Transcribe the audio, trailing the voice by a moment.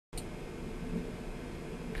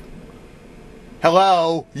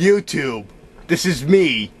Hello, YouTube. This is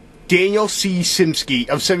me, Daniel C. Simsky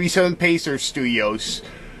of 77 Pacer Studios.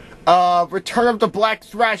 Return of the Black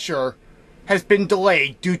Thrasher has been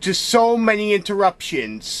delayed due to so many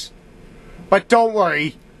interruptions. But don't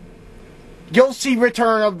worry, you'll see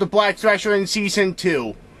Return of the Black Thrasher in Season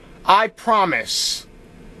 2. I promise.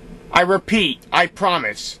 I repeat, I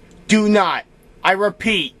promise. Do not, I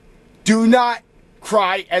repeat, do not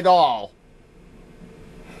cry at all.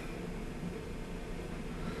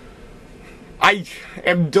 I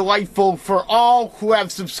am delightful for all who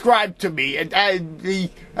have subscribed to me and added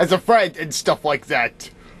me as a friend and stuff like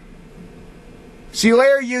that. See you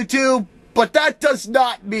later, YouTube, but that does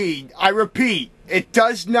not mean, I repeat, it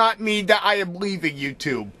does not mean that I am leaving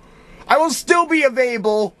YouTube. I will still be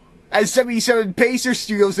available as 77 Pacer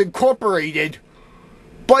Studios Incorporated,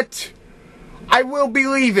 but I will be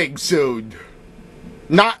leaving soon.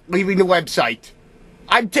 Not leaving the website.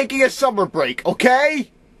 I'm taking a summer break,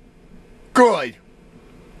 okay? Good.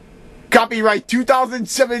 Copyright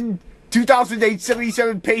 2008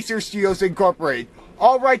 77 Pacer Studios Incorporated.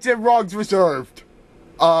 All rights and wrongs reserved.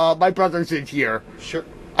 My brother's in here. Sure.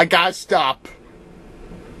 I gotta stop.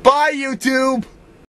 Bye, YouTube!